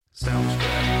Sounds good.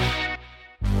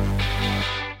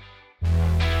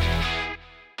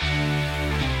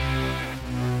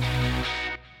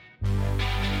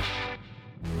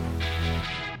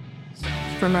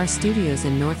 From our studios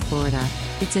in North Florida,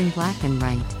 it's In Black and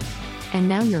Right. And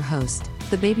now your host,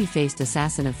 the baby-faced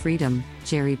assassin of freedom,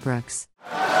 Jerry Brooks.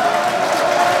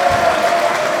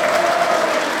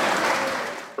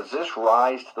 Does this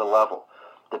rise to the level?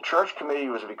 The church committee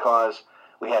was because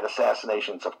we had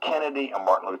assassinations of Kennedy and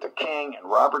Martin Luther King and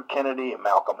Robert Kennedy and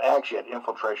Malcolm X. You had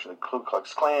infiltration of the Ku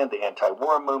Klux Klan, the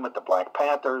anti-war movement, the Black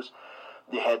Panthers.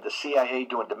 You had the CIA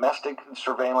doing domestic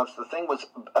surveillance. The thing was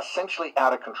essentially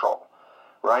out of control,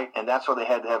 right? And that's why they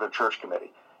had to have a church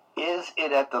committee. Is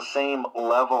it at the same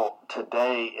level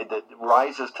today that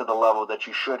rises to the level that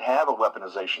you should have a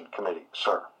weaponization committee,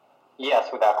 sir? Yes,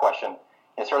 without question.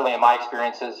 And certainly in my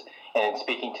experiences and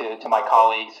speaking to my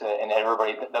colleagues and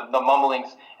everybody, the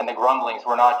mumblings and the grumblings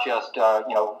were not just,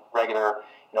 regular,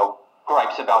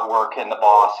 gripes about work and the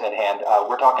boss at hand.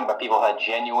 We're talking about people who had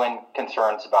genuine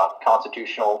concerns about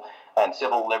constitutional and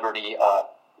civil liberty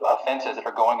offenses that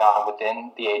are going on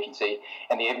within the agency.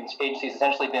 And the agency has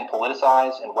essentially been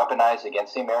politicized and weaponized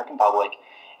against the American public.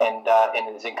 And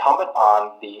it is incumbent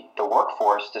on the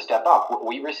workforce to step up.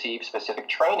 We receive specific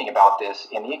training about this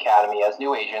in the academy as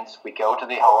new agents. We go to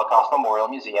the Holocaust Memorial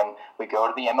Museum. We go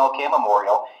to the MLK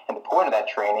Memorial. And the point of that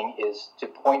training is to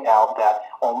point out that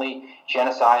only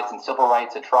genocides and civil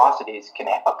rights atrocities can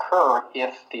occur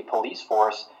if the police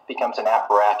force becomes an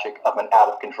apparatchik of an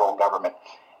out-of-control government.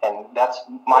 And that's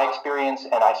my experience,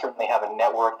 and I certainly have a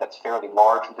network that's fairly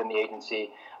large within the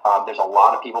agency. There's a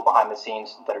lot of people behind the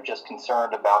scenes that are just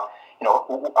concerned about,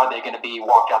 are they going to be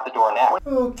walked out the door now?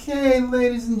 Okay,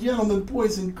 ladies and gentlemen,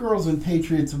 boys and girls, and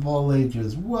patriots of all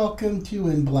ages, welcome to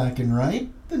In Black and Right,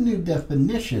 the new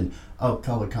definition of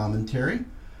color commentary.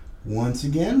 Once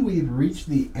again, we've reached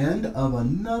the end of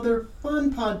another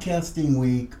fun podcasting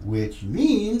week, which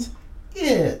means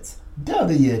it's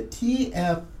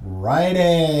WTF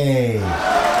Friday.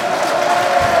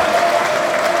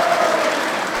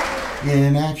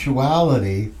 In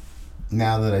actuality,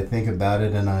 now that I think about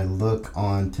it and I look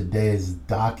on today's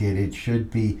docket, it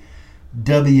should be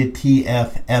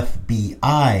WTF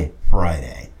FBI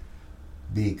Friday.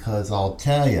 Because I'll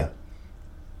tell you,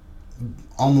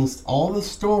 almost all the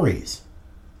stories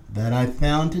that I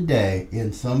found today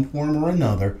in some form or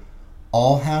another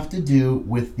all have to do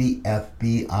with the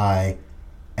FBI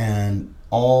and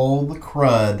all the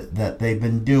crud that they've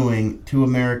been doing to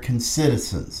American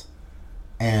citizens.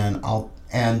 And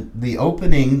the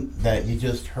opening that you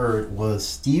just heard was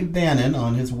Steve Bannon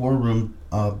on his War Room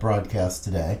broadcast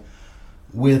today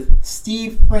with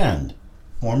Steve Friend,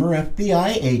 former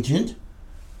FBI agent.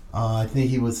 I think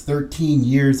he was 13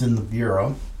 years in the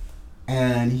Bureau,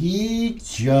 and he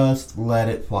just let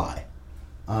it fly.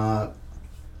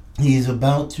 He's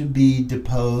about to be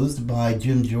deposed by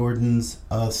Jim Jordan's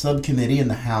subcommittee in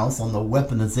the House on the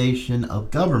weaponization of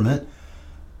government,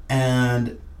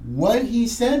 and what he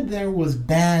said there was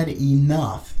bad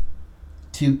enough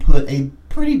to put a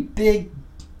pretty big,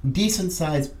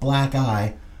 decent-sized black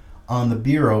eye on the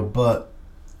Bureau, but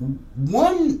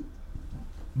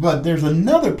there's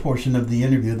another portion of the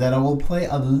interview that I will play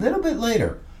a little bit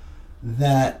later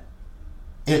that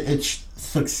it's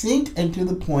succinct and to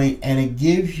the point, and it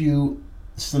gives you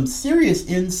some serious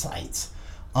insights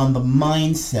on the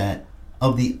mindset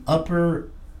of the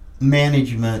upper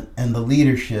management and the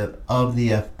leadership of the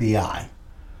FBI.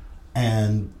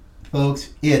 And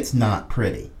folks, it's not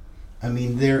pretty. I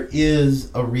mean, there is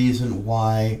a reason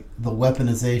why the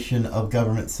weaponization of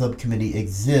government subcommittee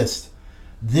exists.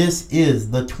 This is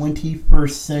the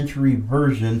 21st century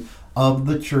version of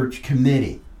the church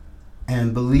committee.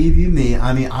 And believe you me,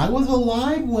 I mean, I was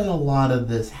alive when a lot of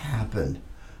this happened.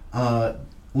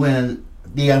 When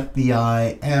the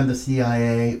FBI and the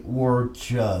CIA were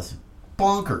just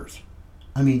bonkers.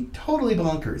 I mean, totally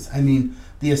bonkers. I mean,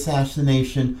 the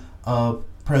assassination of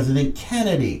President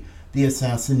Kennedy, the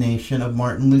assassination of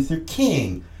Martin Luther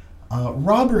King,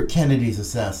 Robert Kennedy's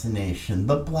assassination,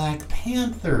 the Black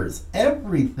Panthers,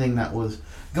 everything that was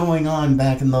going on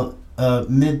back in the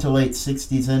mid to late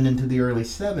 60s and into the early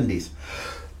 70s.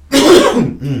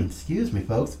 Excuse me,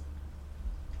 folks.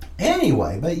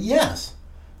 Anyway, but yes,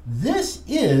 this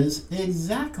is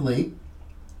exactly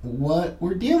what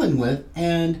we're dealing with,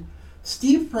 and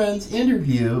Steve Friend's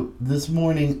interview this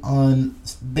morning on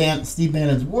Steve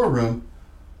Bannon's War Room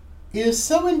is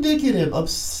so indicative of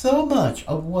so much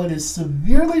of what is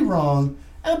severely wrong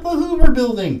at the Hoover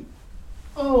Building.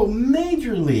 Oh,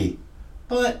 majorly.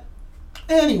 But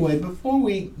anyway, before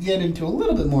we get into a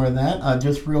little bit more of that,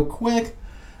 just real quick,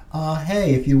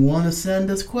 Hey, if you want to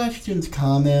send us questions,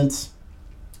 comments,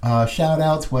 shout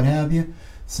outs, what have you,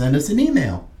 send us an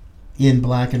email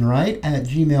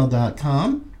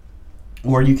inblackandwhite@gmail.com,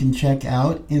 or you can check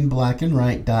out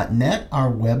inblackandwhite.net,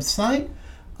 our website,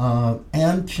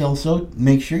 and also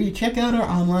make sure you check out our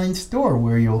online store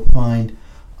where you'll find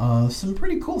some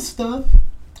pretty cool stuff.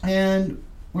 And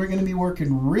we're going to be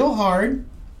working real hard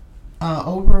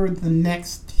over the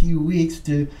next few weeks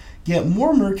to get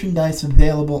more merchandise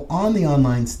available on the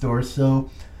online store, so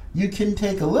you can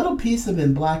take a little piece of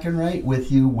In Black and White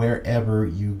with you wherever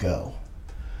you go.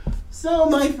 So,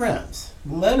 my friends,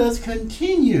 let us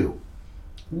continue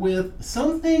with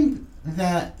something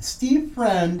that Steve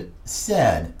Friend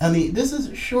said. I mean, this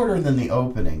is shorter than the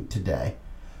opening today,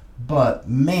 but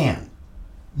man,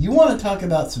 you want to talk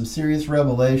about some serious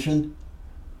revelation?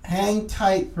 Hang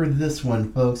tight for this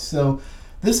one, folks. So,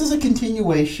 this is a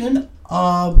continuation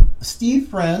of Steve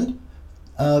Friend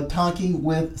talking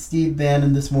with Steve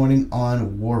Bannon this morning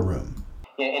on War Room.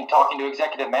 In talking to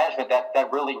executive management,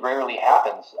 that really rarely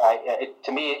happens.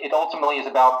 To me, it ultimately is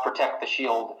about protect the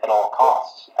shield at all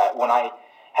costs. When I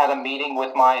had a meeting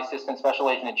with my assistant special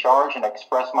agent in charge and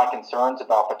expressed my concerns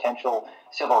about potential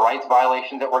civil rights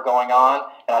violations that were going on,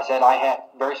 and I said,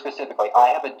 very specifically, I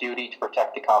have a duty to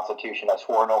protect the Constitution. I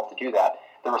swore an oath to do that.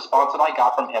 The response that I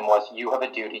got from him was, you have a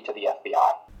duty to the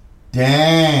FBI.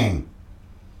 Dang.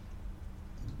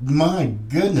 My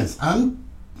goodness. I'm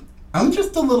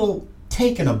just a little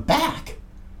taken aback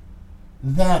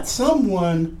that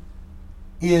someone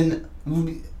in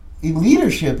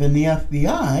leadership in the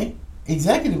FBI,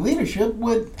 executive leadership,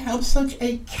 would have such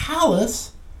a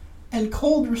callous and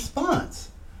cold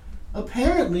response.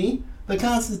 Apparently, the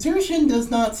Constitution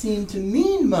does not seem to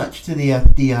mean much to the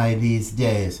FBI these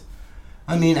days.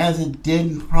 I mean, as it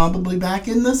did probably back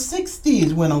in the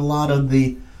 60s when a lot of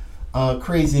the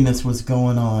craziness was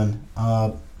going on.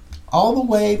 All the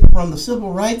way from the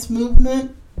Civil Rights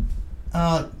Movement,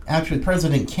 actually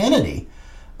President Kennedy,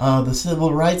 the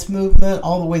Civil Rights Movement,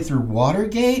 all the way through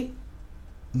Watergate.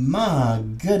 My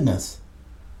goodness.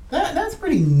 That's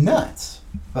pretty nuts,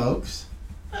 folks.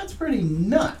 That's pretty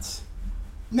nuts.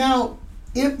 Now,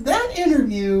 if that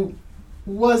interview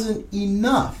wasn't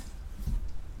enough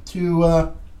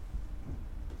to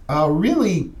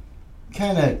really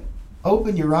kind of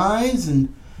open your eyes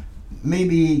and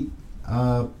maybe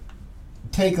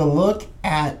take a look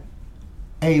at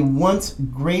a once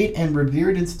great and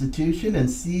revered institution and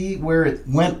see where it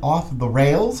went off the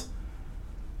rails,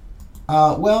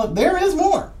 well, there is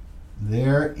more.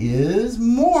 There is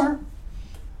more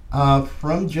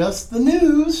from Just the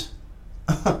News.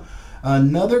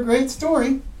 Another great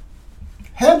story.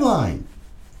 Headline: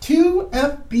 2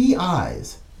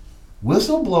 FBI's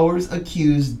whistleblowers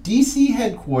accuse D.C.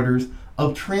 headquarters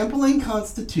of trampling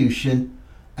Constitution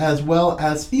as well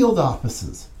as field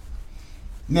offices.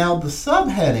 Now, the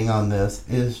subheading on this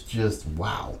is just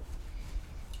wow.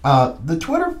 The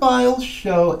Twitter files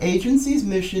show agency's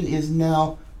mission is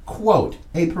now, quote,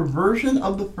 a perversion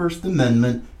of the First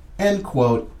Amendment, end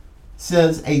quote,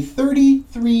 says a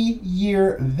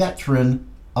 33-year veteran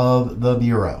of the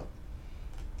Bureau.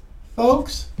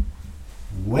 Folks,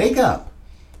 wake up.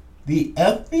 The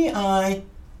FBI,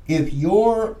 if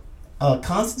you're a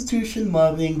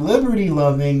Constitution-loving,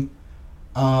 liberty-loving,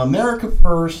 America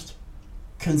First,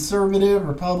 conservative,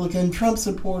 Republican, Trump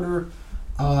supporter,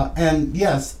 and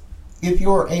yes, if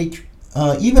you're a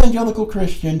evangelical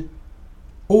Christian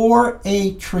or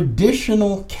a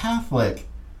traditional Catholic,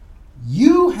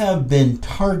 you have been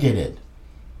targeted.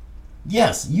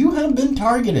 Yes, you have been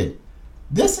targeted.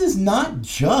 This is not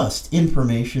just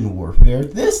information warfare.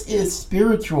 This is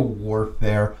spiritual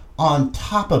warfare on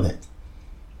top of it.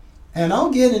 And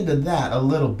I'll get into that a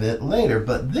little bit later.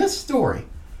 But this story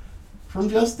from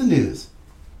Just the News,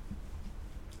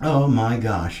 oh my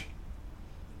gosh.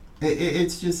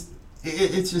 It's just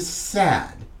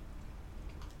sad.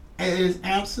 It is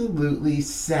absolutely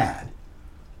sad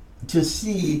to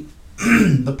see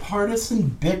the partisan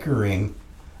bickering.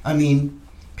 I mean,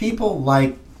 people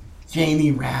like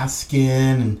Jamie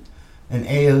Raskin and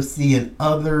AOC and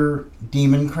other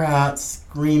Democrats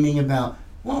screaming about,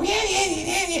 well, yeah.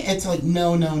 It's like,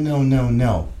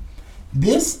 no.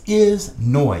 This is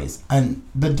noise. And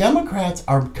the Democrats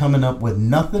are coming up with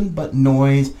nothing but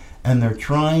noise, and they're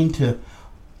trying to,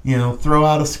 throw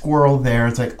out a squirrel there.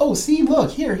 It's like, oh, see,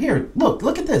 look, here,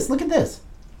 look at this.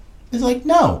 It's like,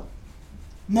 no.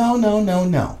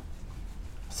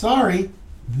 Sorry,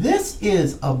 this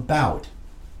is about,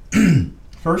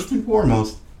 first and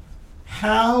foremost,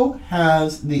 how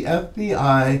has the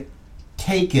FBI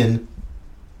taken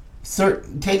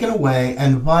taken away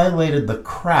and violated the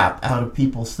crap out of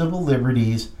people's civil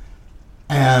liberties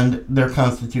and their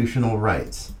constitutional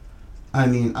rights. I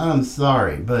mean, I'm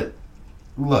sorry, but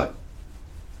look,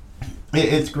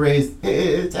 it's crazy.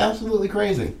 It's absolutely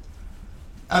crazy.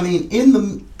 I mean,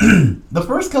 in the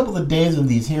first couple of days of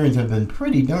these hearings have been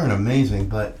pretty darn amazing,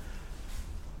 but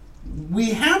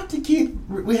we have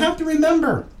to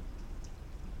remember,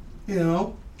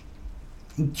 Senator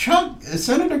Chuck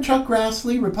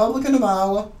Grassley, Republican of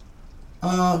Iowa,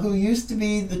 who used to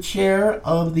be the chair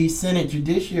of the Senate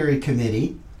Judiciary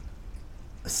Committee,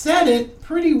 said it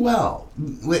pretty well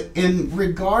in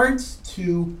regards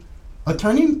to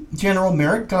Attorney General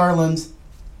Merrick Garland's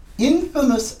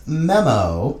infamous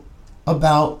memo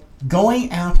about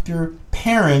going after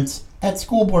parents at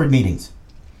school board meetings.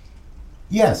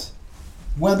 Yes,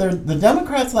 whether the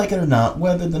Democrats like it or not,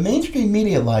 whether the mainstream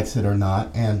media likes it or not,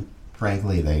 and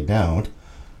frankly they don't,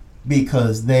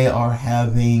 because they are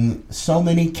having so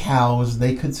many cows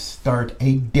they could start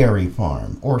a dairy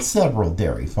farm, or several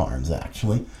dairy farms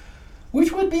actually,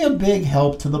 which would be a big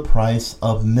help to the price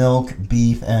of milk,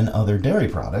 beef, and other dairy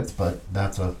products, but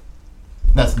that's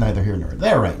neither here nor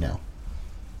there right now.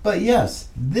 But yes,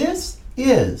 this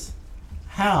is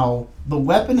how the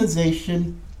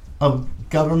weaponization of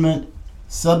government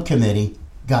subcommittee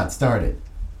got started.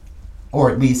 Or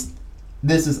at least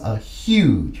this is a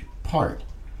huge part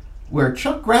where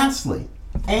Chuck Grassley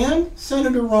and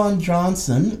Senator Ron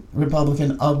Johnson,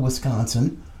 Republican of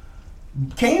Wisconsin,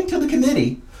 came to the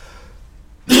committee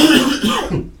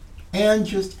and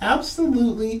just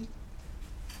absolutely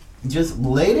just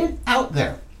laid it out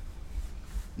there.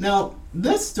 Now,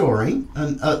 this story,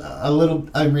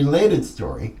 a related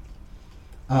story,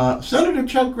 Senator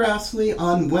Chuck Grassley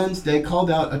on Wednesday called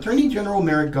out Attorney General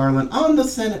Merrick Garland on the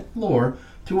Senate floor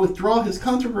to withdraw his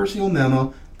controversial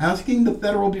memo asking the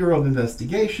Federal Bureau of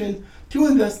Investigation to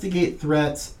investigate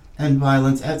threats and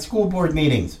violence at school board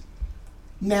meetings.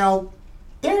 Now,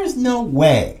 there is no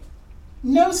way,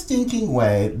 no stinking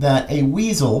way, that a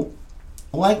weasel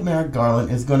like Merrick Garland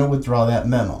is going to withdraw that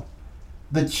memo.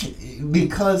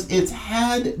 Because it's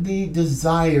had the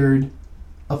desired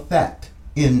effect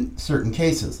in certain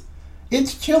cases.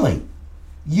 It's chilling.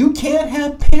 You can't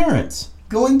have parents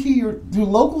going to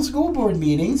local school board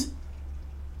meetings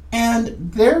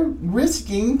and they're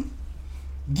risking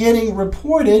getting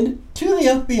reported to the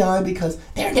FBI because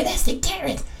they're domestic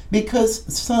terrorists,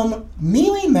 because some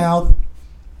mealy-mouthed,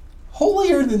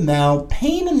 holier-than-thou,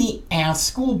 pain-in-the-ass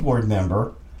school board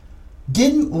member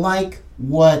didn't like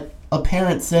what a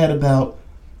parent said about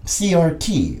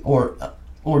CRT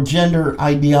or gender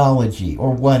ideology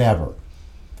or whatever.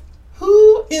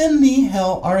 Who in the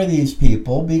hell are these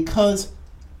people? Because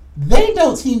they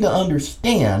don't seem to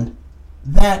understand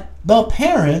that the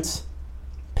parents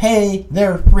pay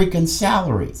their freaking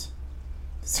salaries.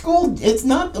 It's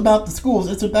not about the schools,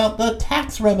 it's about the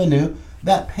tax revenue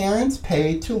that parents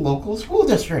pay to local school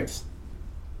districts,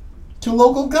 to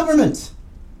local governments,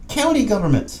 county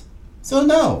governments. So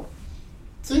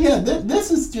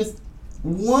this is just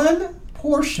one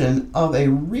portion of a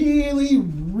really,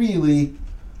 really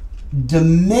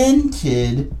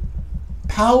demented,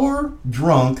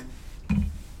 power-drunk,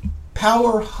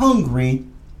 power-hungry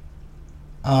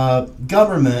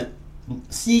government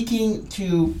seeking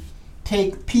to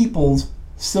take people's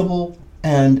civil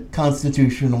and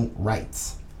constitutional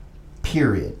rights.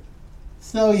 Period.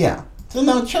 So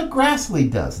now Chuck Grassley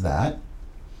does that,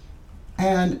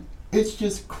 and it's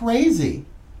just crazy.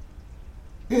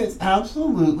 It's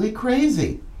absolutely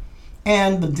crazy.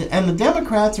 And the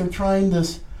Democrats are trying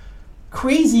this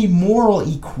crazy moral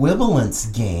equivalence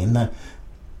game.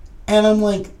 And I'm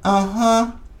like,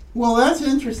 well, that's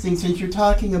interesting since you're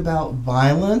talking about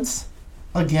violence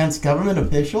against government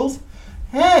officials.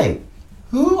 Hey,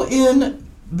 who in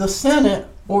the Senate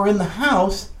or in the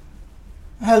House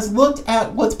has looked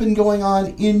at what's been going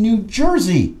on in New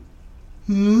Jersey?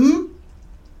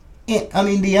 I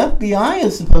mean, the FBI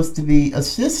is supposed to be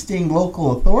assisting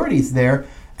local authorities there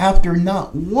after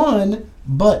not one,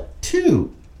 but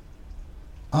two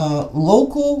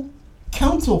local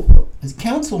councilmen,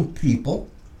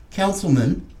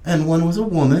 and one was a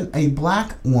woman, a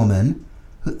black woman,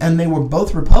 and they were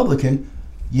both Republican.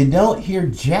 You don't hear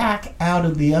jack out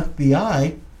of the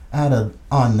FBI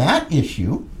on that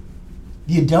issue.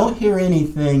 You don't hear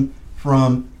anything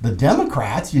from the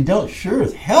Democrats. You sure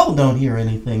as hell don't hear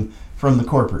anything from the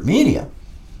corporate media.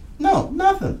 No,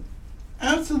 nothing.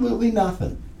 Absolutely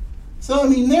nothing. So, I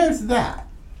mean, there's that.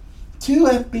 Two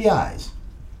FBIs.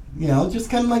 Just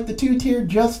kind of like the two-tier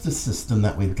justice system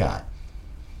that we've got.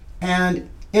 And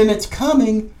it's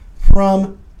coming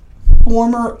from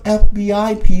former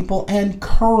FBI people and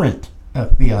current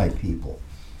FBI people.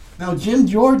 Now, Jim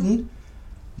Jordan,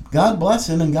 God bless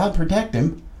him and God protect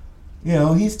him,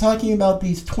 he's talking about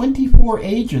these 24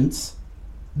 agents,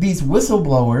 these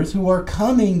whistleblowers who are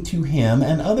coming to him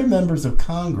and other members of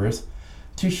Congress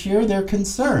to share their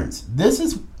concerns. This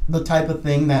is the type of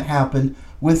thing that happened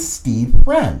with Steve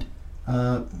Friend,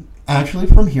 actually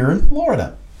from here in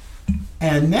Florida.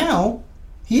 And now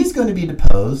he's going to be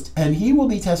deposed and he will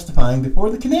be testifying before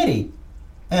the committee.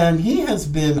 And he has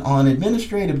been on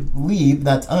administrative leave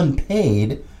that's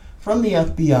unpaid from the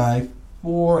FBI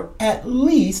for at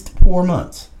least 4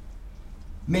 months,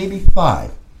 maybe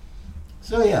 5.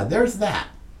 So yeah, there's that.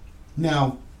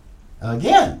 Now,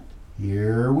 again,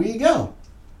 here we go.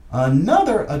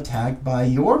 Another attack by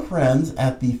your friends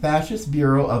at the Fascist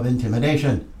Bureau of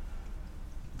Intimidation.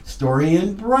 Story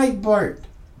in Breitbart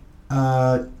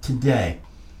today.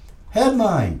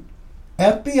 Headline: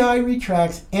 FBI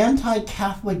retracts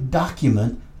anti-Catholic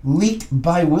document leaked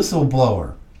by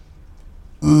whistleblower.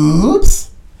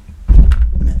 Oops!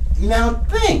 Now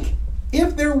think,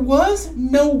 if there was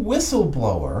no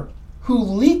whistleblower who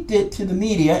leaked it to the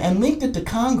media and leaked it to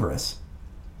Congress,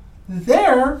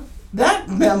 that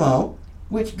memo,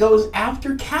 which goes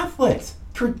after Catholics,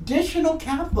 traditional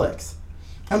Catholics.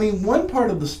 I mean, one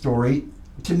part of the story,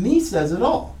 to me, says it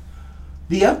all.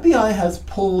 The FBI has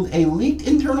pulled a leaked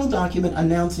internal document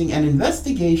announcing an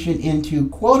investigation into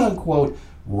quote-unquote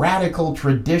radical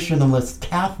traditionalist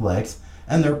Catholics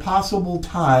and their possible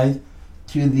ties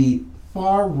to the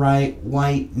far-right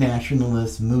white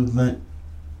nationalist movement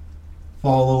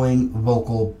following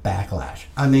vocal backlash.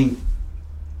 I mean,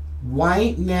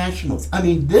 white nationalists. I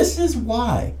mean, this is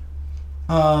why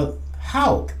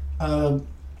Houck,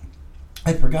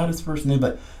 I forgot his first name,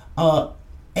 but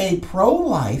a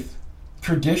pro-life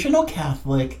traditional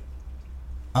Catholic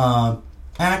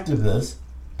activist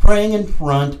praying in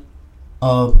front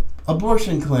of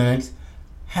abortion clinics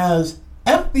has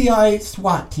FBI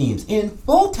SWAT teams in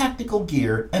full tactical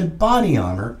gear and body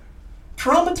armor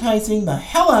traumatizing the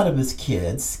hell out of his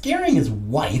kids, scaring his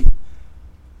wife,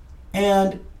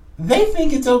 and they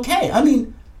think it's okay. I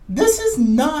mean, this is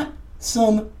not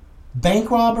some bank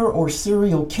robber or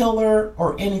serial killer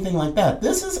or anything like that.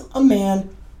 This is a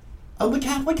man of the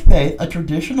Catholic faith, a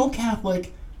traditional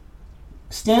Catholic,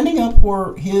 standing up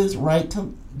for his right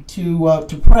to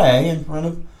pray in front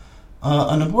of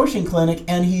an abortion clinic,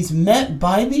 and he's met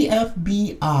by the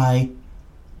FBI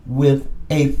with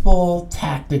a full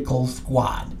tactical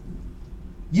squad.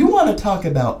 You want to talk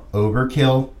about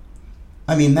overkill?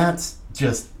 I mean, this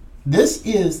is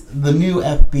the new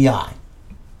FBI.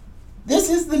 This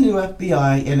is the new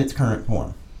FBI in its current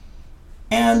form.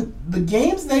 And the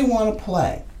games they want to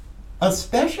play,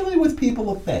 especially with people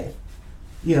of faith,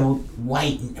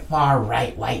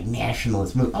 far-right, white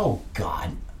nationalist move. Oh,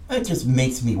 God. That just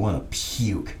makes me want to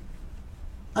puke.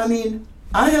 I mean,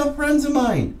 I have friends of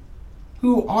mine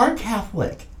who are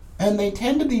Catholic, and they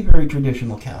tend to be very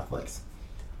traditional Catholics.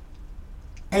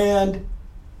 And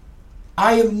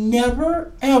I have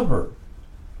never, ever,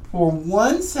 for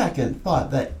 1 second,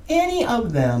 thought that any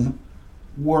of them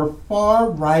were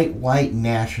far-right white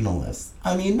nationalists.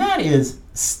 I mean, that is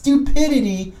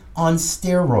stupidity on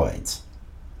steroids.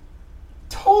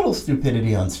 Total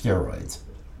stupidity on steroids.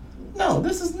 No,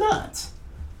 this is nuts.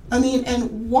 I mean,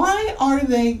 and why are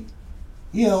they,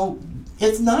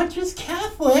 it's not just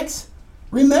Catholics.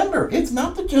 Remember, it's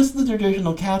not just the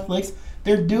traditional Catholics.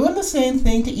 They're doing the same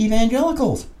thing to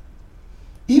evangelicals.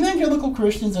 Evangelical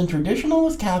Christians and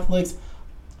traditionalist Catholics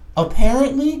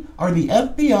apparently are the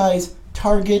FBI's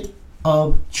target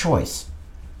of choice.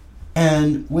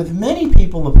 And with many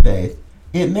people of faith,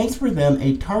 it makes for them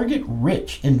a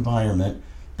target-rich environment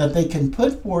that they can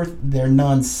put forth their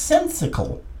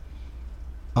nonsensical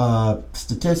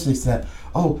statistics that,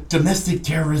 domestic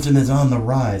terrorism is on the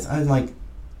rise. I'm like,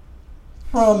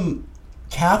 from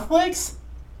Catholics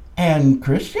and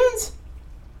Christians?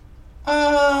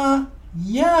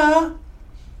 Yeah.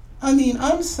 I mean,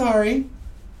 I'm sorry.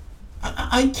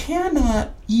 I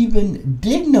cannot even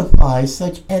dignify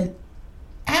such an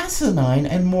asinine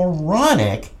and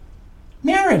moronic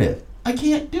narrative. I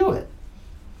can't do it.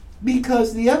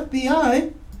 Because the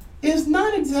FBI is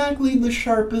not exactly the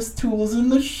sharpest tools in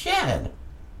the shed.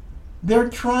 They're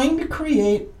trying to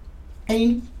create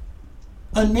a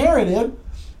narrative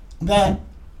that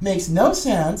makes no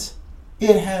sense.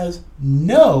 It has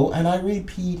no, and I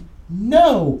repeat,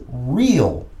 no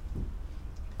real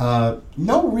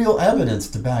evidence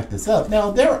to back this up.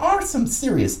 Now, there are some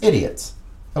serious idiots,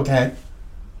 okay?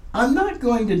 I'm not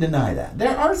going to deny that.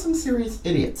 There are some serious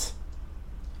idiots.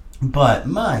 But,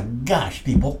 my gosh,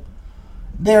 people,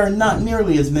 there are not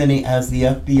nearly as many as the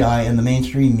FBI and the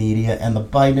mainstream media and the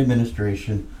Biden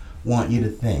administration want you to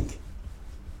think.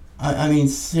 I mean,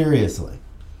 seriously.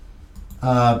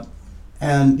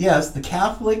 And yes, the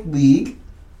Catholic League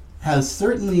has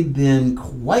certainly been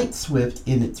quite swift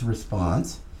in its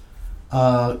response,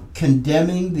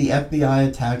 condemning the FBI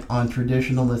attack on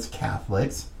traditionalist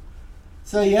Catholics.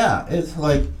 So yeah, it's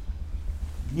like,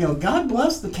 God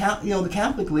bless the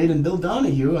Catholic League and Bill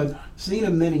Donahue. I've seen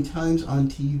him many times on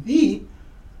TV,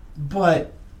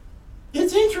 but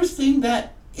it's interesting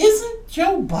that isn't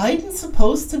Joe Biden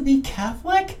supposed to be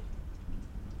Catholic?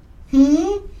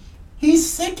 He's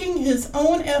sicking his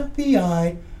own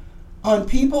FBI on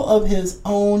people of his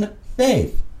own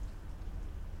faith.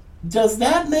 Does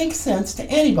that make sense to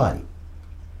anybody?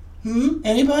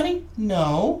 Anybody?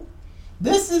 No.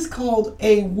 This is called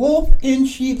a wolf in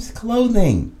sheep's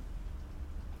clothing.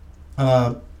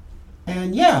 And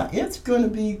yeah, it's going to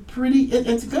be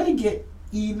it's going to get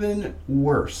even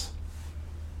worse.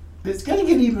 It's going to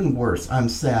get even worse, I'm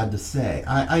sad to say.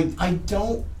 I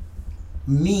don't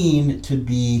mean to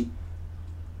be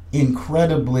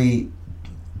incredibly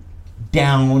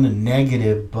down and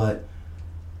negative, but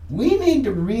we need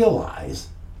to realize,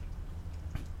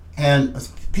 and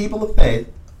people of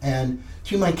faith, and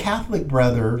to my Catholic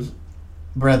brethren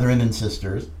and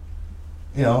sisters,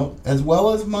 as well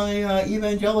as my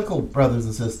evangelical brothers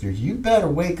and sisters, you better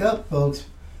wake up, folks.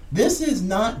 This is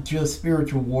not just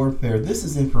spiritual warfare. This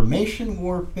is information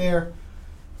warfare,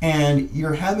 and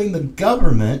you're having the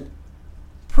government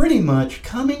pretty much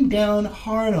coming down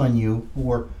hard on you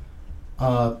for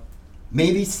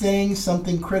maybe saying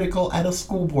something critical at a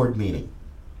school board meeting.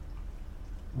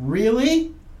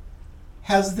 Really?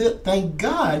 Thank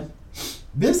God,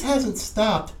 this hasn't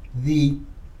stopped the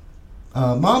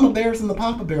mama bears and the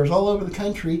papa bears all over the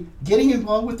country getting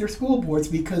involved with their school boards,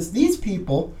 because these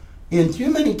people, in too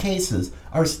many cases,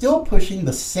 are still pushing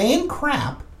the same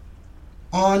crap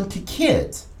onto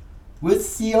kids with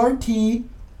CRT,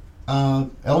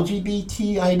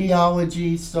 LGBT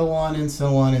ideology, so on and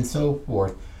so on and so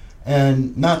forth.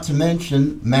 And not to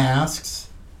mention masks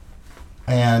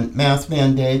and mask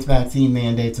mandates, vaccine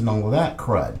mandates, and all of that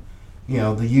crud.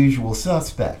 The usual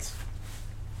suspects.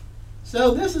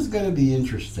 So this is going to be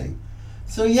interesting.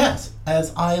 So yes,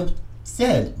 as I have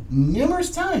said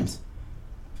numerous times,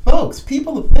 folks,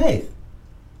 people of faith,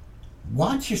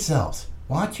 watch yourselves.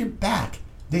 Watch your back.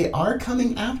 They are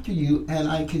coming after you, and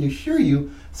I can assure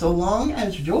you, so long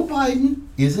as Joe Biden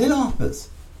is in office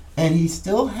and he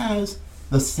still has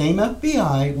the same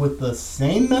FBI with the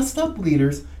same messed up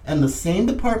leaders and the same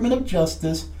Department of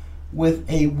Justice with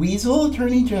a weasel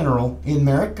attorney general in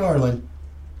Merrick Garland,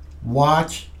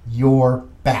 watch your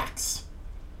backs.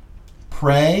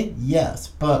 Pray, yes,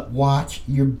 but watch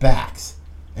your backs.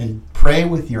 And pray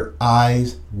with your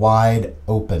eyes wide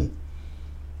open.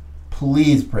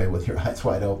 Please pray with your eyes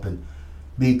wide open,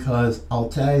 because I'll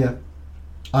tell you,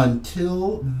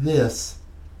 until this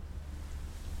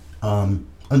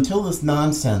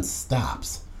nonsense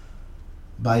stops,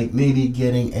 by maybe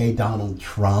getting a Donald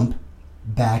Trump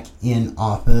back in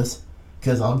office,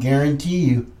 because I'll guarantee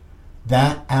you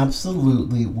that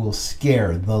absolutely will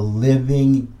scare the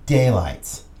living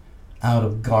daylights out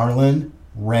of Garland,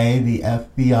 Wray, the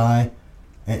FBI,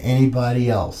 and anybody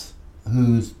else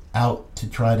who's out to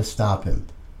try to stop him.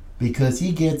 Because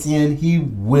he gets in, he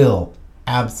will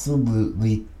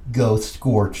absolutely go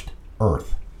scorched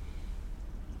earth.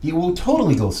 He will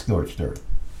totally go scorched earth.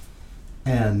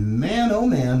 And man, oh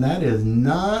man, that is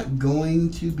not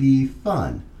going to be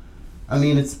fun. I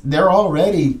mean, they're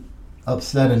already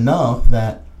upset enough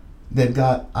that they've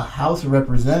got a House of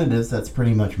Representatives that's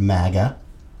pretty much MAGA.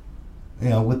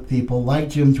 With people like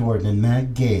Jim Jordan and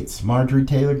Matt Gaetz, Marjorie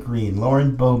Taylor Greene,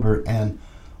 Lauren Boebert, and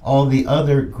all the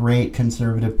other great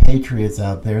conservative patriots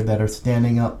out there that are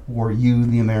standing up for you,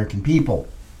 the American people.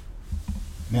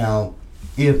 Now,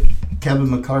 if Kevin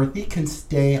McCarthy can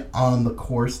stay on the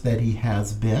course that he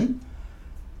has been,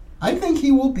 I think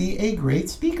he will be a great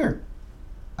speaker.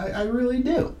 I really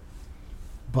do.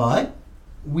 But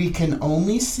we can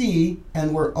only see,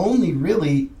 and we're only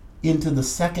really into the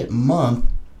second month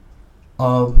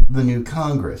of the new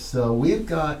Congress. So we've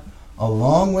got a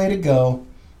long way to go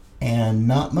and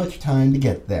not much time to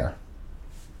get there.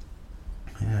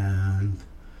 And,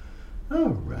 all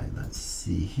right, let's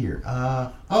see here.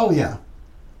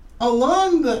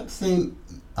 Along the same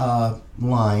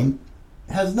line,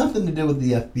 has nothing to do with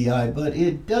the FBI, but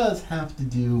it does have to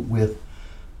do with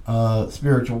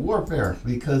spiritual warfare,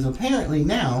 because apparently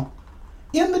now,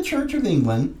 in the Church of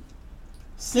England,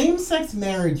 same-sex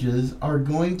marriages are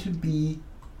going to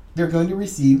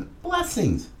receive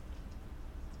blessings.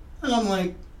 And I'm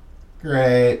like,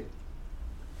 great.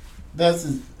 This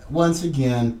is, once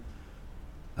again,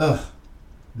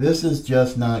 this is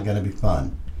just not going to be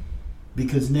fun.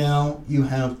 Because now you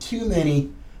have too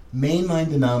many mainline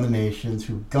denominations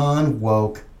who've gone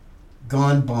woke,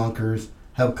 gone bonkers,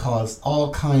 have caused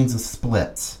all kinds of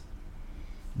splits.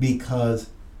 Because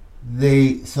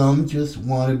some just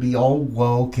want to be all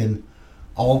woke and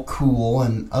all cool,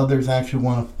 and others actually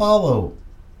want to follow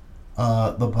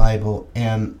the Bible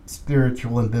and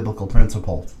spiritual and biblical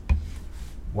principles.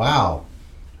 Wow,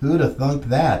 who'd have thunk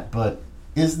that? But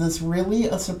is this really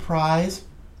a surprise?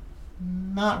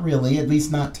 Not really, at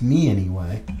least not to me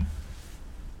anyway.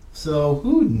 So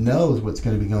who knows what's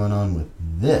going to be going on with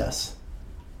this?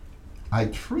 I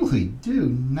truly do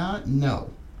not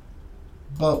know.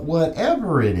 But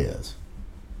whatever it is,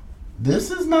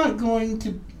 this isn't going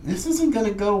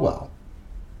to go well.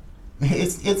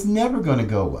 It's never going to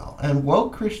go well. And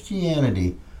woke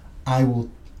Christianity, and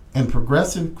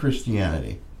progressive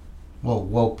Christianity, well,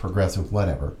 woke, progressive,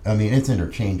 whatever. I mean, it's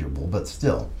interchangeable, but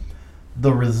still,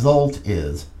 the result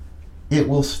is it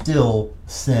will still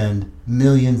send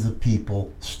millions of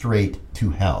people straight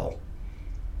to hell.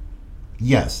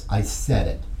 Yes, I said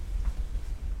it.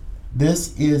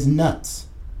 This is nuts.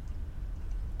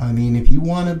 I mean, if you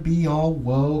want to be all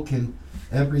woke and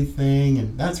everything,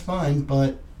 and that's fine,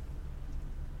 but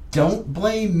don't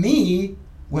blame me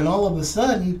when all of a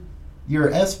sudden your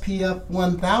SPF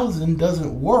 1000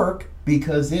 doesn't work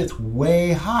because it's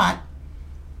way hot.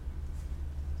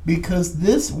 Because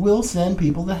this will send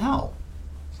people to hell.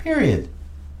 Period.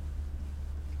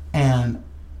 And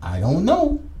I don't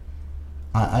know.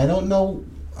 I don't know.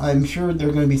 I'm sure there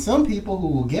are going to be some people who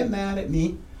will get mad at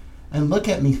me and look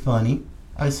at me funny.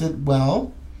 I said,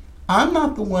 well, I'm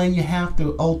not the one you have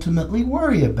to ultimately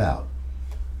worry about.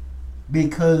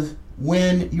 Because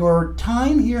when your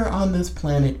time here on this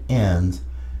planet ends,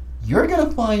 you're going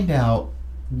to find out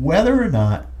whether or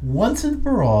not, once and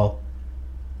for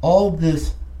all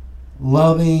this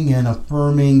loving and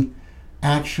affirming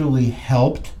actually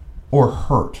helped or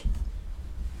hurt.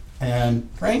 And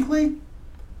frankly,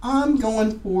 I'm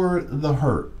going for the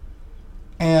hurt.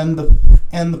 And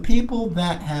the people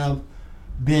that have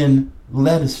been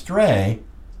led astray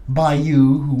by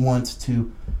you who wants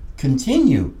to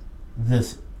continue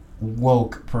this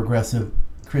woke progressive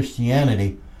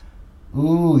Christianity,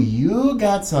 ooh, you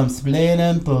got some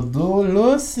splaining to do,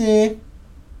 Lucy.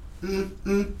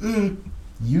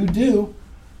 You do.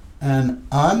 And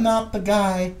I'm not the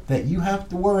guy that you have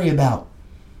to worry about.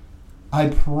 I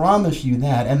promise you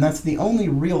that. And that's the only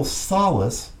real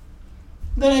solace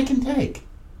that I can take.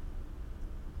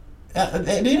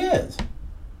 It is.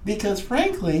 Because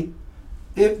frankly,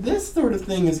 if this sort of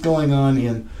thing is going on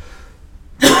in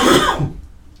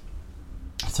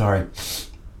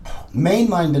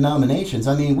mainline denominations,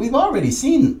 I mean, we've already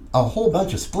seen a whole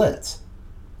bunch of splits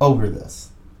over this.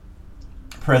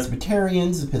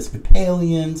 Presbyterians,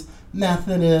 Episcopalians,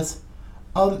 Methodists,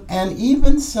 and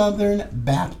even Southern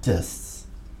Baptists.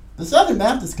 The Southern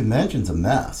Baptist Convention's a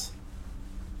mess.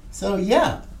 So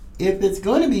yeah, if it's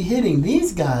going to be hitting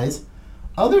these guys,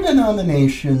 other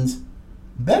denominations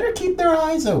better keep their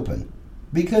eyes open.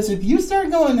 Because if you start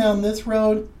going down this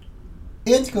road,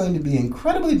 it's going to be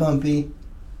incredibly bumpy,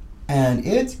 and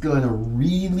it's going to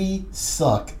really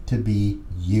suck to be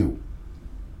you.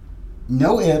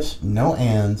 No ifs, no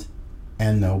ands,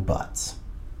 and no buts.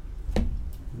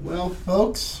 Well,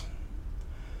 folks,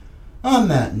 on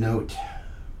that note,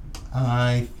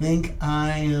 I think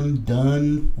I am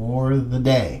done for the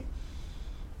day.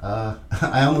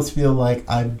 I almost feel like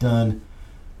I've done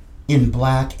In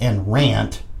Black and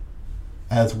Rant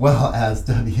as well as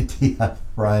WTF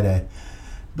Friday.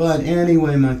 But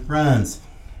anyway, my friends,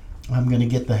 I'm going to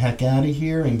get the heck out of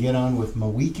here and get on with my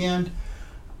weekend.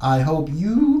 I hope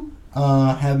you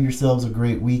have yourselves a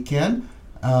great weekend.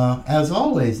 As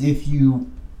always, if you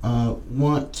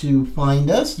want to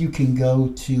find us, you can go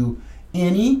to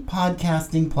any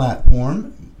podcasting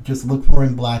platform. Just look for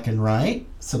In Black and Right.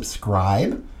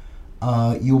 Subscribe.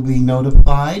 You'll be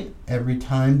notified every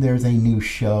time there's a new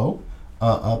show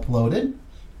uploaded.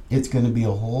 It's going to be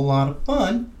a whole lot of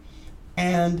fun.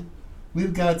 And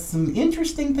we've got some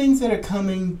interesting things that are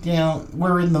coming down.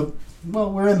 We're in the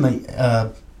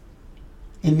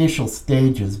initial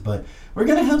stages, but we're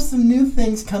going to have some new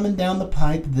things coming down the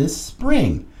pipe this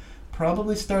spring,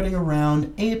 probably starting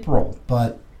around April.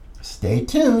 But stay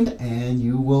tuned and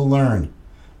you will learn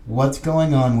what's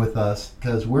going on with us,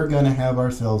 because we're going to have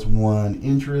ourselves one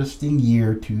interesting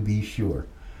year to be sure.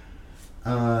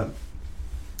 And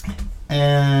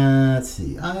let's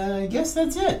see, I guess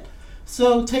that's it.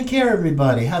 So take care,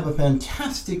 everybody. Have a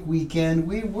fantastic weekend.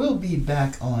 We will be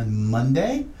back on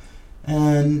Monday.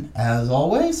 And as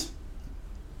always,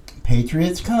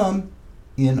 Patriots come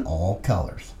in all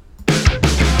colors.